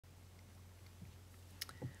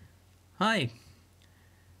Hi!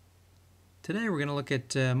 Today we're going to look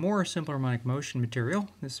at more simple harmonic motion material.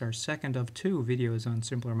 This is our second of two videos on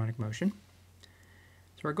simple harmonic motion.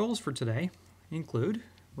 So our goals for today include,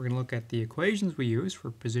 we're going to look at the equations we use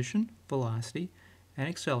for position, velocity, and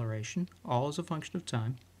acceleration, all as a function of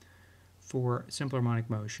time, for simple harmonic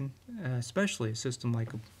motion, especially a system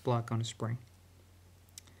like a block on a spring.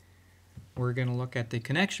 We're going to look at the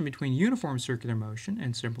connection between uniform circular motion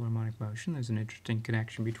and simple harmonic motion. There's an interesting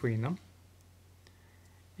connection between them.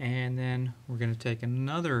 And then we're going to take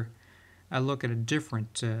a look at a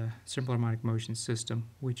different simple harmonic motion system,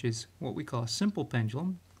 which is what we call a simple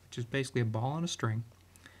pendulum, which is basically a ball on a string.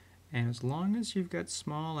 And as long as you've got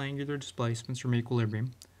small angular displacements from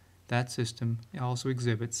equilibrium, that system also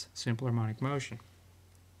exhibits simple harmonic motion.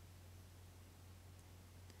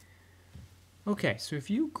 Okay, so if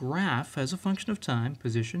you graph as a function of time,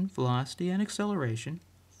 position, velocity, and acceleration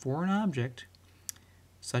for an object,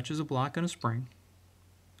 such as a block on a spring,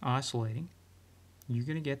 oscillating, you're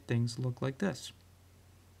going to get things that look like this.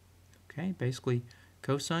 Okay, basically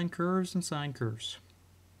cosine curves and sine curves.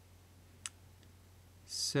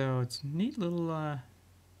 So it's a neat little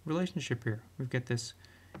relationship here. We've got this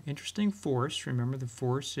interesting force. Remember, the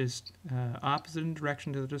force is opposite in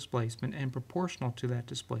direction to the displacement and proportional to that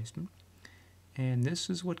displacement. And this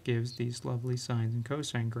is what gives these lovely sine and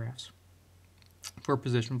cosine graphs for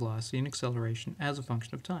position, velocity, and acceleration as a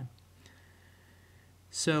function of time.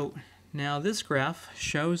 So now this graph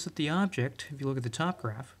shows that the object, if you look at the top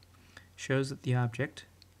graph, shows that the object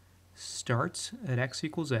starts at x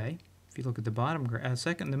equals a. If you look at the bottom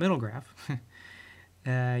the middle graph,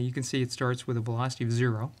 you can see it starts with a velocity of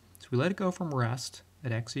 0. So we let it go from rest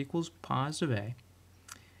at x equals positive a,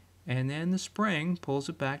 and then the spring pulls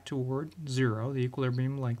it back toward 0, the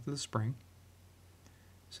equilibrium length of the spring.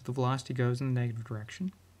 So the velocity goes in the negative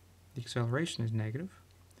direction. The acceleration is negative,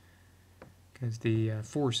 because the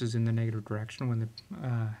force is in the negative direction when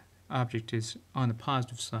the object is on the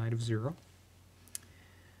positive side of 0.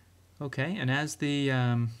 Okay, and as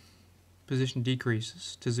the position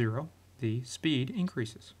decreases to 0, the speed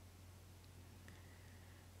increases.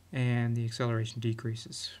 And the acceleration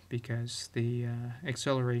decreases because the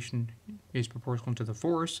acceleration is proportional to the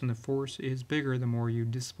force, and the force is bigger the more you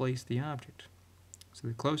displace the object. So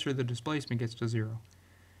the closer the displacement gets to 0,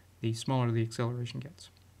 the smaller the acceleration gets.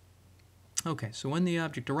 Okay, so when the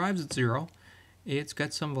object arrives at 0, it's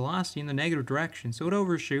got some velocity in the negative direction, so it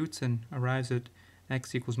overshoots and arrives at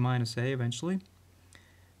x equals minus a eventually.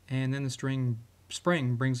 And then the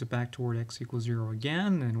spring brings it back toward x equals 0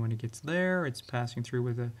 again, and when it gets there, it's passing through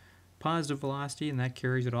with a positive velocity, and that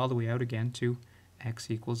carries it all the way out again to x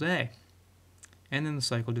equals a. And then the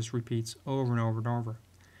cycle just repeats over and over and over.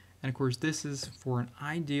 And of course, this is for an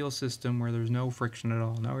ideal system where there's no friction at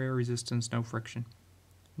all, no air resistance, no friction.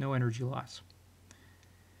 No energy loss.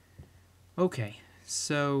 Okay,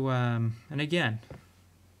 so, and again,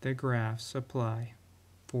 the graphs apply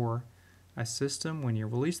for a system when you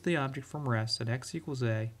release the object from rest at x equals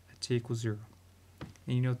a at t equals 0.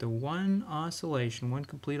 And you note that one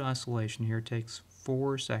complete oscillation here takes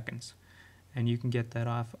 4 seconds. And you can get that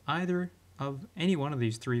off either of any one of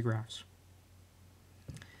these three graphs.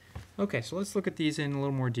 Okay, so let's look at these in a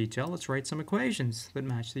little more detail. Let's write some equations that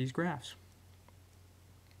match these graphs.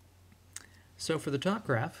 So for the top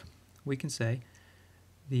graph, we can say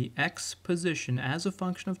the x position as a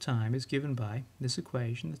function of time is given by this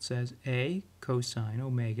equation that says a cosine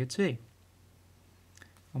omega t.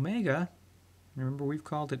 Omega, remember we've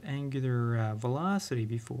called it angular velocity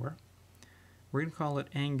before. We're going to call it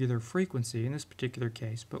angular frequency in this particular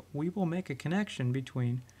case, but we will make a connection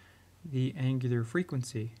between the angular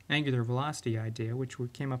velocity idea, which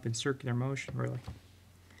came up in circular motion, really.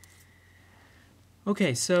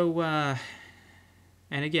 Okay, so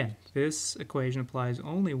and again, this equation applies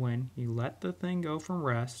only when you let the thing go from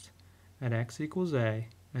rest at x equals a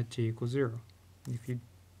at t equals 0. If you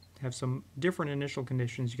have some different initial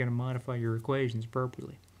conditions, you've got to modify your equations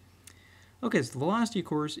appropriately. Okay, so the velocity, of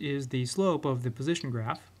course, is the slope of the position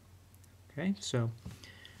graph. Okay, so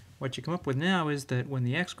what you come up with now is that when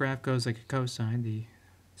the x graph goes like a cosine, the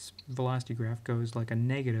velocity graph goes like a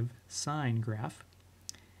negative sine graph.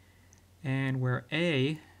 And where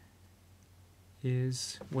a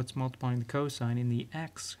is what's multiplying the cosine in the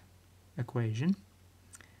x equation.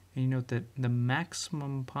 And you note that the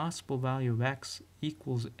maximum possible value of x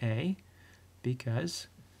equals a, because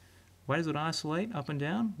why does it oscillate up and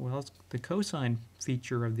down? Well, it's the cosine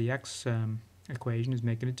feature of the x equation is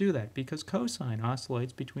making it do that, because cosine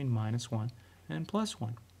oscillates between -1 and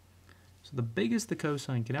 +1. So the biggest the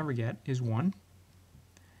cosine can ever get is 1.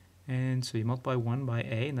 And so you multiply 1 by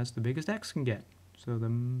a, and that's the biggest x can get. So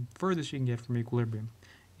the furthest you can get from equilibrium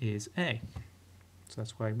is A. So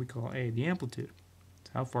that's why we call A the amplitude.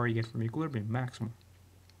 It's how far you get from equilibrium, maximum.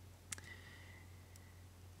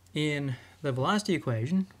 In the velocity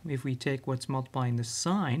equation, if we take what's multiplying the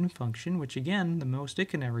sine function, which again, the most it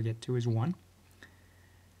can ever get to is 1,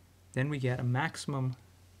 then we get a maximum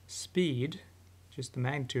speed, just the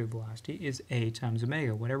magnitude of velocity, is A times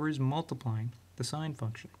omega, whatever is multiplying the sine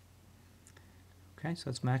function. Okay, so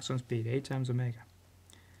that's maximum speed, A times omega.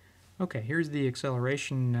 Okay, here's the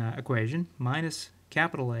acceleration equation, minus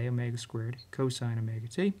capital A omega squared cosine omega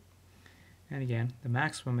t. And again, the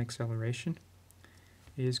maximum acceleration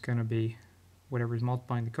is going to be whatever is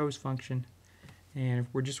multiplying the cos function. And if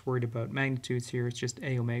we're just worried about magnitudes here, it's just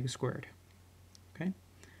A omega squared. Okay,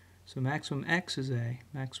 so maximum x is A,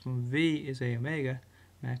 maximum v is A omega,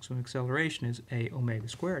 maximum acceleration is A omega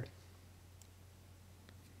squared.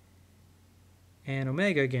 And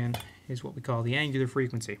omega, again, is what we call the angular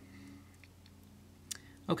frequency.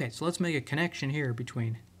 Okay, so let's make a connection here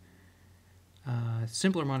between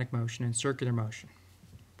simple harmonic motion and circular motion.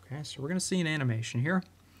 Okay, so we're going to see an animation here,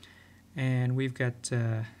 and we've got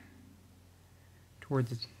toward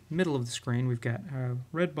the middle of the screen we've got a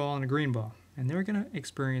red ball and a green ball, and they're going to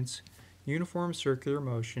experience uniform circular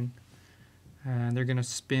motion, and they're going to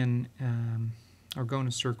spin or go in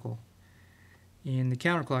a circle in the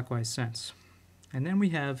counterclockwise sense. And then we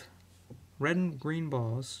have red and green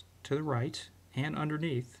balls to the right and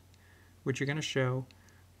underneath, which are going to show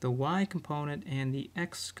the y component and the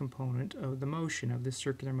x component of the motion, of this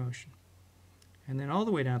circular motion. And then all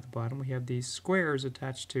the way down at the bottom we have these squares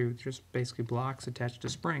attached to, just basically blocks attached to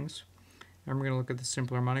springs. And we're going to look at the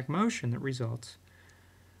simple harmonic motion that results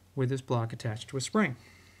with this block attached to a spring.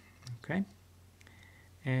 Okay?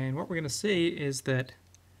 And what we're going to see is that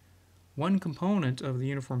one component of the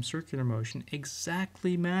uniform circular motion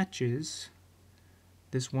exactly matches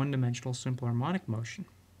this one-dimensional simple harmonic motion.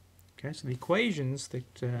 Okay, so the equations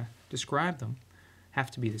that describe them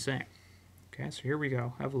have to be the same. Okay, so here we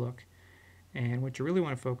go, have a look. And what you really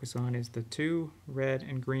want to focus on is the two red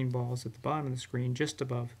and green balls at the bottom of the screen, just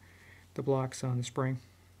above the blocks on the spring.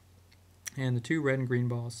 And the two red and green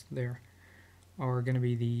balls there are going to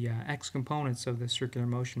be the x components of the circular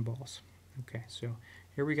motion balls. Okay, so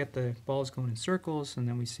here we got the balls going in circles, and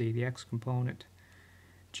then we see the x component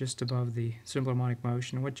just above the simple harmonic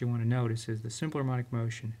motion. And what you want to notice is the simple harmonic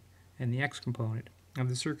motion and the x component of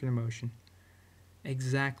the circular motion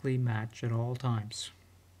exactly match at all times.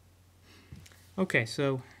 Okay,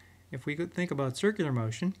 so if we could think about circular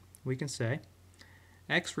motion, we can say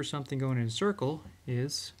x for something going in a circle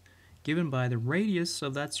is given by the radius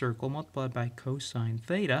of that circle multiplied by cosine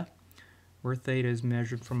theta, where theta is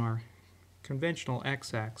measured from our conventional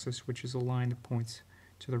x-axis, which is a line that points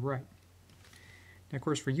to the right. Now, of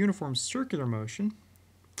course, for uniform circular motion,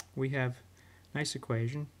 we have a nice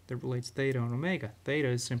equation that relates theta and omega. Theta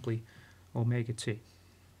is simply omega t.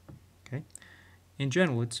 Okay? In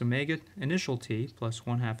general, it's omega initial t plus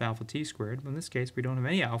 1/2 alpha t squared. But in this case, we don't have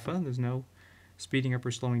any alpha. There's no speeding up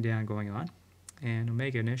or slowing down going on. And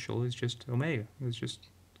omega initial is just omega. It's just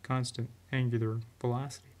constant angular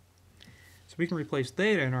velocity. So we can replace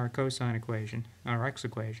theta in our cosine equation, our x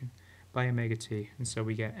equation, by omega t. And so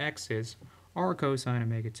we get x is r cosine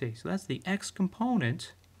omega t. So that's the x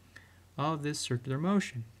component of this circular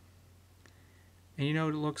motion. And you know,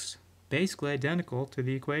 it looks basically identical to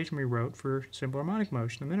the equation we wrote for simple harmonic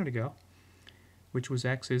motion a minute ago, which was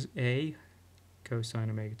x is a cosine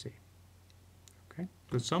omega t. Okay,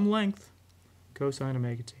 so some length cosine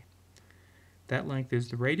omega t. That length is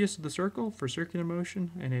the radius of the circle for circular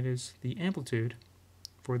motion, and it is the amplitude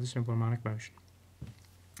for the simple harmonic motion.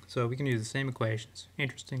 So we can use the same equations,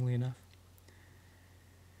 interestingly enough.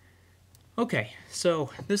 Okay, so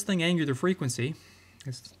this thing angular frequency,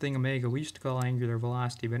 this thing omega, we used to call angular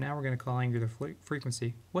velocity, but now we're going to call angular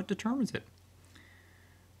frequency. What determines it?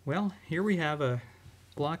 Well, here we have a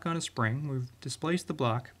block on a spring. We've displaced the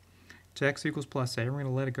block to x equals plus a. We're going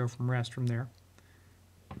to let it go from rest from there.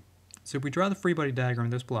 So if we draw the free body diagram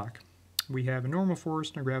of this block, we have a normal force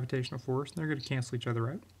and a gravitational force, and they're going to cancel each other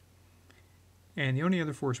out. And the only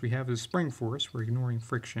other force we have is a spring force. We're ignoring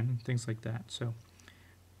friction and things like that. So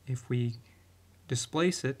if we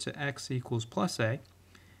displace it to x equals plus a,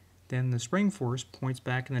 then the spring force points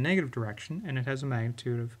back in the negative direction, and it has a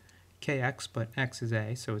magnitude of kx, but x is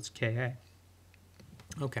a, so it's ka.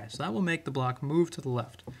 Okay, so that will make the block move to the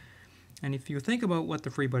left. And if you think about what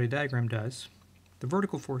the free body diagram does, the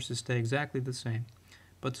vertical forces stay exactly the same,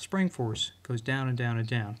 but the spring force goes down and down and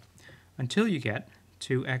down until you get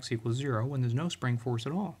to x equals 0 when there's no spring force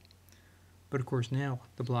at all. But of course now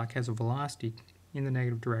the block has a velocity in the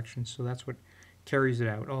negative direction, so that's what carries it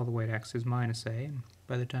out all the way to x is minus a, and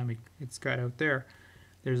by the time it's got out there,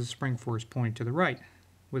 there's a spring force pointing to the right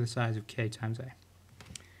with a size of k times a.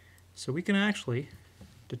 So we can actually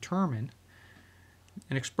determine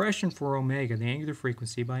an expression for omega, the angular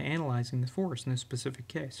frequency, by analyzing the force in this specific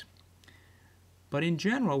case. But in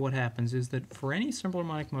general, what happens is that for any simple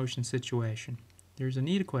harmonic motion situation, there's a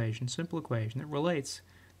neat equation, simple equation, that relates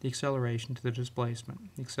the acceleration to the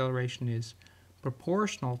displacement. The acceleration is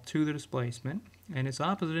proportional to the displacement, and it's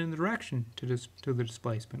opposite in the direction to the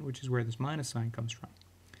displacement, which is where this minus sign comes from.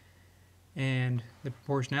 And the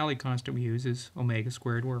proportionality constant we use is omega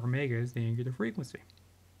squared, where omega is the angular frequency.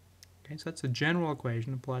 Okay, so that's a general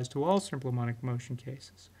equation that applies to all simple harmonic motion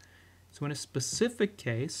cases. So in a specific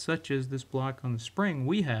case, such as this block on the spring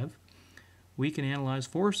we can analyze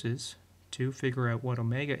forces to figure out what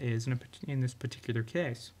omega is in this particular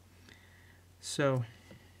case. So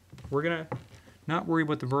we're going to not worry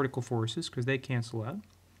about the vertical forces because they cancel out.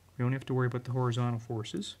 We don't have to worry about the horizontal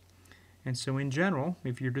forces. And so in general,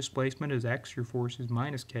 if your displacement is x, your force is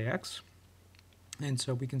minus kx. And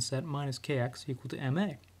so we can set minus kx equal to ma.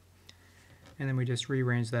 And then we just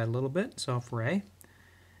rearrange that a little bit. Solve for a.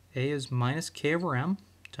 A is minus k over m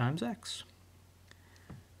times x.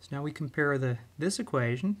 So now we compare this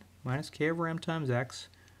equation, minus k over m times x,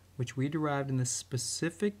 which we derived in the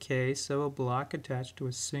specific case of a block attached to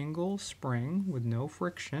a single spring with no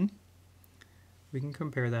friction. We can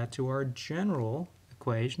compare that to our general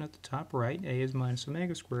equation at the top right. A is minus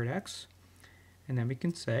omega squared x. And then we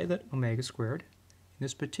can say that omega squared, in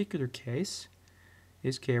this particular case,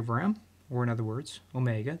 is k over m, or in other words,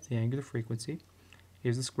 omega, the angular frequency,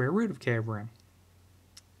 is the square root of k over m.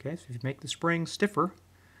 Okay, so if you make the spring stiffer,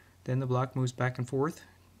 then the block moves back and forth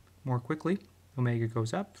more quickly. Omega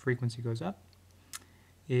goes up, frequency goes up.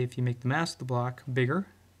 If you make the mass of the block bigger,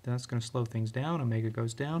 then that's going to slow things down. Omega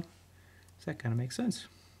goes down. So that kind of makes sense.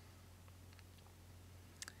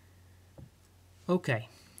 Okay,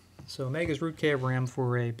 so omega is root k over m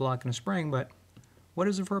for a block and a spring, but what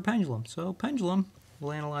is it for a pendulum? So pendulum,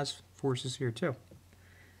 we'll analyze forces here too.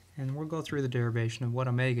 And we'll go through the derivation of what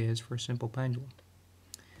omega is for a simple pendulum.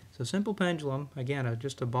 So simple pendulum, again,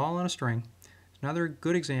 just a ball on a string, is another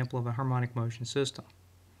good example of a harmonic motion system.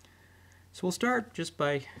 So we'll start just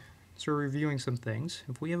by sort of reviewing some things.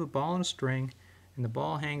 If we have a ball on a string and the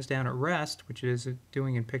ball hangs down at rest, which it is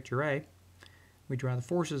doing in picture A, we draw the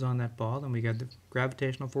forces on that ball, and we got the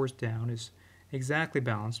gravitational force down is exactly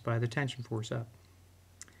balanced by the tension force up.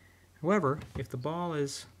 However, if the ball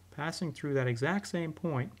is passing through that exact same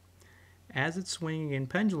point as it's swinging in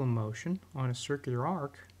pendulum motion on a circular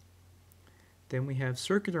arc, then we have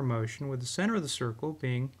circular motion with the center of the circle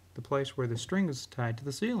being the place where the string is tied to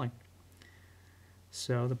the ceiling.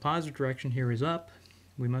 So the positive direction here is up.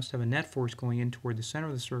 We must have a net force going in toward the center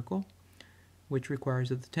of the circle, which requires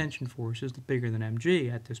that the tension force is bigger than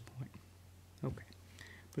mg at this point. Okay,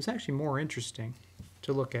 but it's actually more interesting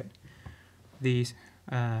to look at the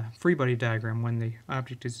free body diagram when the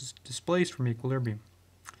object is displaced from equilibrium.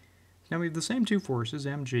 Now we have the same two forces,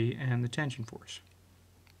 mg and the tension force.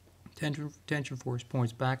 Tension force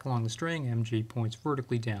points back along the string, mg points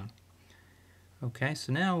vertically down. Okay,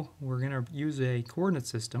 so now we're going to use a coordinate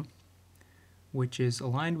system which is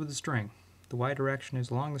aligned with the string. The y direction is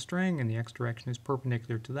along the string and the x direction is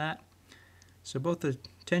perpendicular to that. So both the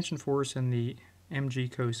tension force and the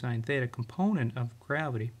mg cosine theta component of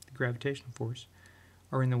gravity, the gravitational force,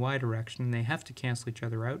 are in the y direction, and they have to cancel each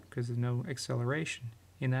other out because there's no acceleration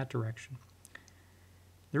in that direction.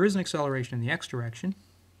 There is an acceleration in the x direction.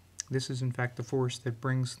 This is in fact the force that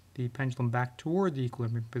brings the pendulum back toward the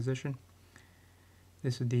equilibrium position.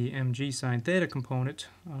 This is the mg sine theta component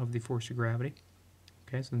of the force of gravity.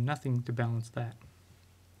 Okay, so nothing to balance that.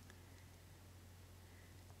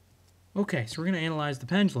 Okay, so we're going to analyze the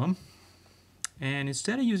pendulum, and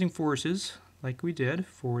instead of using forces like we did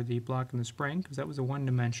for the block and the spring, because that was a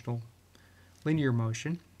one-dimensional linear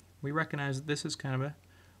motion, we recognize that this is kind of a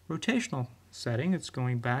rotational setting. It's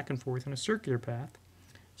going back and forth in a circular path.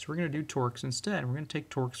 So we're going to do torques instead. We're going to take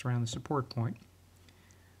torques around the support point,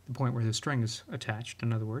 the point where the string is attached,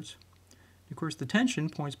 in other words. Of course, the tension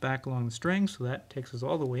points back along the string, so that takes us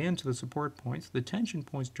all the way into the support point. So the tension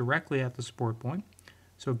points directly at the support point,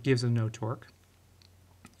 so it gives us no torque.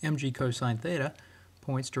 mg cosine theta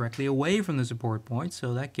points directly away from the support point,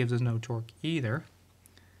 so that gives us no torque either.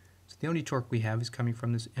 So the only torque we have is coming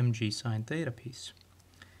from this mg sine theta piece.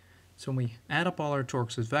 So when we add up all our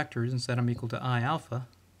torques as vectors and set them equal to I alpha,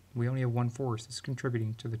 we only have one force that's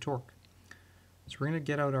contributing to the torque. So we're going to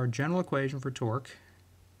get out our general equation for torque,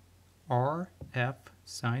 RF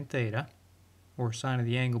sine theta, or sine of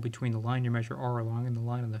the angle between the line you measure R along and the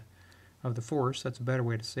line of the of the force. That's a better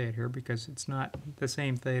way to say it here because it's not the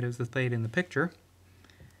same theta as the theta in the picture.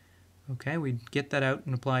 Okay, we get that out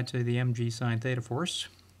and apply it to the mg sine theta force.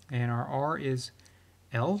 And our r is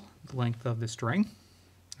L, the length of the string.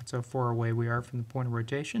 That's how far away we are from the point of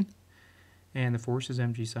rotation. And the force is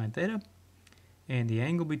mg sine theta. And the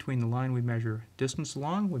angle between the line we measure distance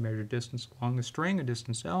along the string, a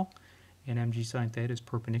distance L, and mg sine theta is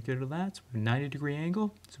perpendicular to that. So we have a 90-degree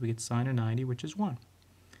angle, so we get sine of 90, which is 1.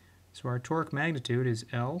 So our torque magnitude is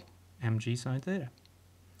L mg sine theta.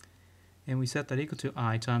 And we set that equal to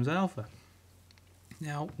I times alpha.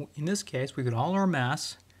 Now, in this case, we got all our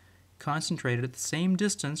mass concentrated at the same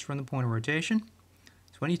distance from the point of rotation.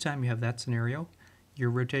 So anytime you have that scenario,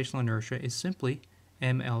 your rotational inertia is simply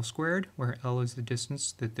ml squared, where L is the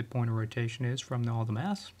distance that the point of rotation is from all the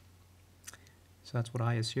mass. So that's what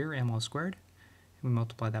I is here, ml squared. And we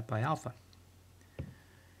multiply that by alpha.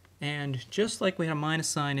 And just like we had a minus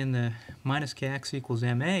sign in the minus kx equals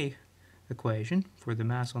ma equation for the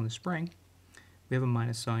mass on the spring, we have a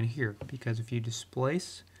minus sign here, because if you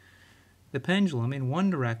displace the pendulum in one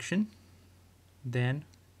direction, then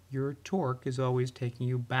your torque is always taking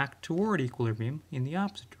you back toward equilibrium in the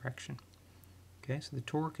opposite direction. Okay, so the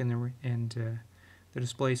torque and the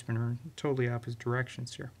displacement are in totally opposite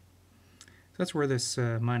directions here. So that's where this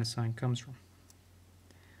minus sign comes from.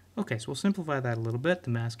 Okay, so we'll simplify that a little bit. The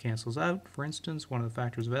mass cancels out. For instance, one of the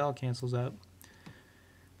factors of L cancels out.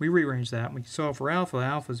 We rearrange that. We solve for alpha.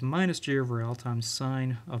 Alpha is minus g over L times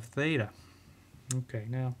sine of theta. Okay,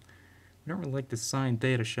 now, we don't really like the sine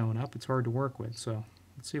theta showing up. It's hard to work with, so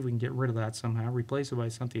let's see if we can get rid of that somehow, replace it by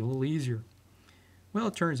something a little easier. Well,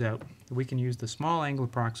 it turns out that we can use the small angle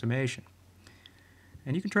approximation.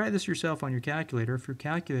 And you can try this yourself on your calculator if your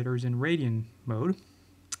calculator is in radian mode.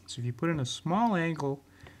 So if you put in a small angle,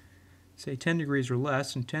 say 10 degrees or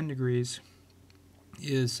less, and 10 degrees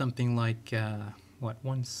is something like,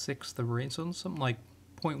 1/6 of radian, so something like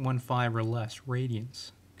 0.15 or less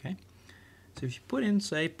radians. Okay? So if you put in,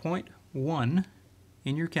 say, 0.1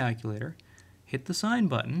 in your calculator, hit the sine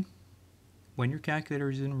button, when your calculator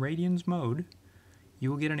is in radians mode, you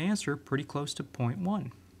will get an answer pretty close to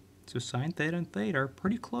 0.1. So sine theta and theta are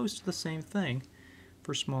pretty close to the same thing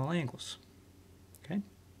for small angles. Okay?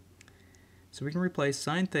 So we can replace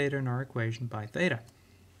sine theta in our equation by theta.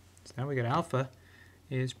 So now we got alpha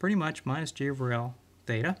is pretty much minus g over L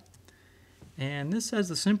theta. And this has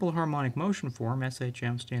the simple harmonic motion form.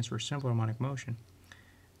 SHM stands for simple harmonic motion.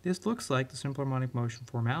 This looks like the simple harmonic motion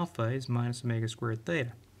form alpha is minus omega squared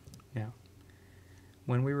theta. Now,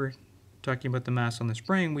 when we were talking about the mass on the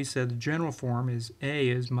spring, we said the general form is A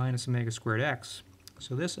is minus omega squared x.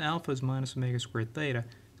 So this alpha is minus omega squared theta.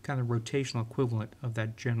 It's kind of the rotational equivalent of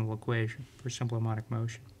that general equation for simple harmonic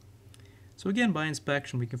motion. So again, by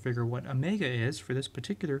inspection, we can figure what omega is for this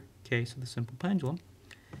particular case of the simple pendulum.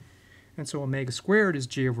 And so omega squared is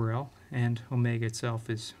g over L, and omega itself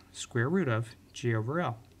is square root of g over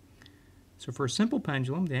L. So for a simple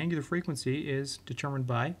pendulum, the angular frequency is determined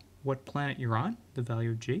by what planet you're on, the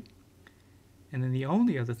value of g. And then the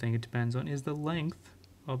only other thing it depends on is the length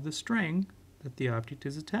of the string that the object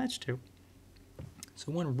is attached to.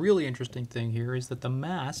 So one really interesting thing here is that the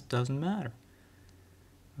mass doesn't matter.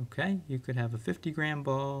 Okay, you could have a 50-gram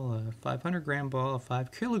ball, a 500-gram ball, a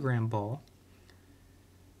 5-kilogram ball,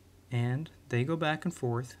 and they go back and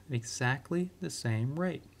forth at exactly the same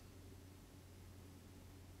rate.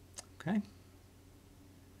 Okay?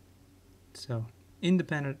 So,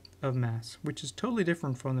 independent of mass, which is totally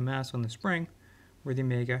different from the mass on the spring, where the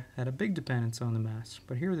omega had a big dependence on the mass.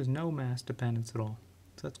 But here there's no mass dependence at all.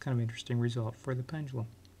 So that's kind of an interesting result for the pendulum.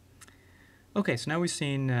 Okay, so now we've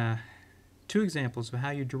seen two examples of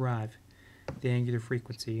how you derive the angular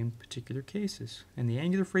frequency in particular cases. And the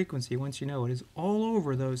angular frequency, once you know it, is all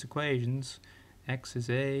over those equations. X is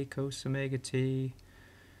A cos omega t,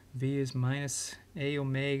 V is minus A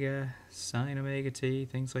omega sine omega t,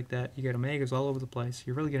 things like that. You got omegas all over the place.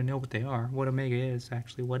 You're really going to know what they are, what omega is,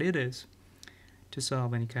 actually, what it is, to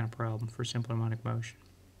solve any kind of problem for simple harmonic motion.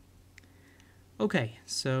 Okay,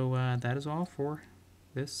 so that is all for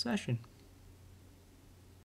this session.